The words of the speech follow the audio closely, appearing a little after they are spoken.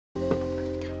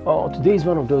Oh, today is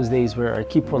one of those days where I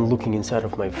keep on looking inside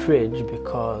of my fridge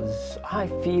because I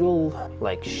feel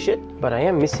like shit, but I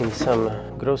am missing some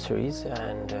groceries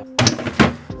and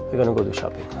we're gonna go do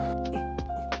shopping.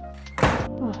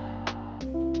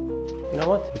 You know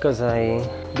what? Because I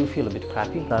do feel a bit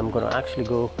crappy, I'm gonna actually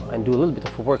go and do a little bit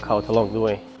of a workout along the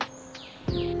way.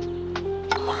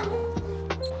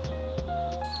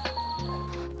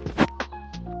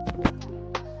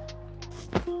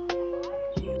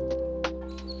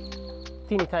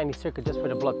 Teeny tiny circuit just for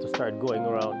the blood to start going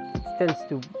around. It tends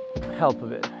to help a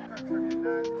bit.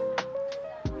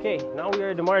 Okay, now we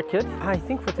are at the market. I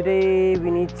think for today we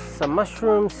need some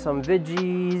mushrooms, some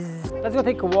veggies. Let's go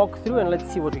take a walk through and let's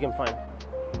see what we can find.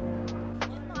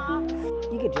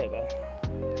 一个这个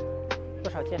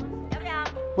多少钱？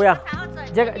不要，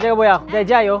这个不要，再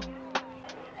加油。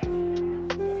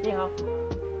你好。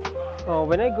Oh,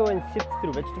 when I go and sift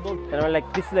through vegetables, and I'm like,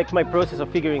 this is like my process of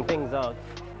figuring things out.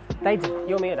 袋子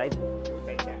有没有袋子？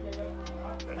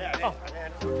哦，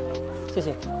谢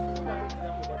谢。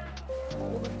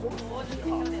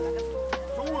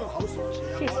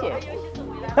谢谢。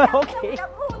OK。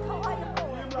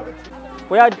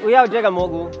我要这个蘑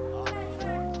菇。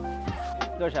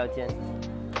多少钱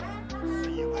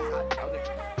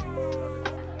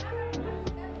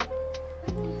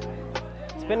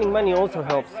？Spending money also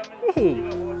helps. Hey.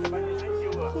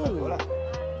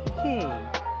 Hey.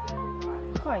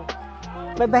 Hi.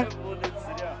 Bye bye.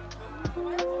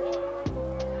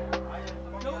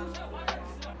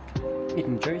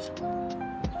 Eating cherries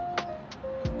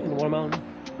in a warm mountain.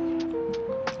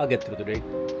 I'll get through the day.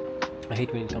 I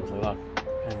hate when it comes like that,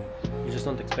 and you just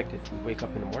don't expect it. You wake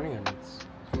up in the morning and it's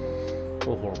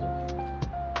all horrible.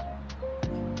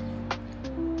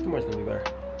 Tomorrow's gonna be better.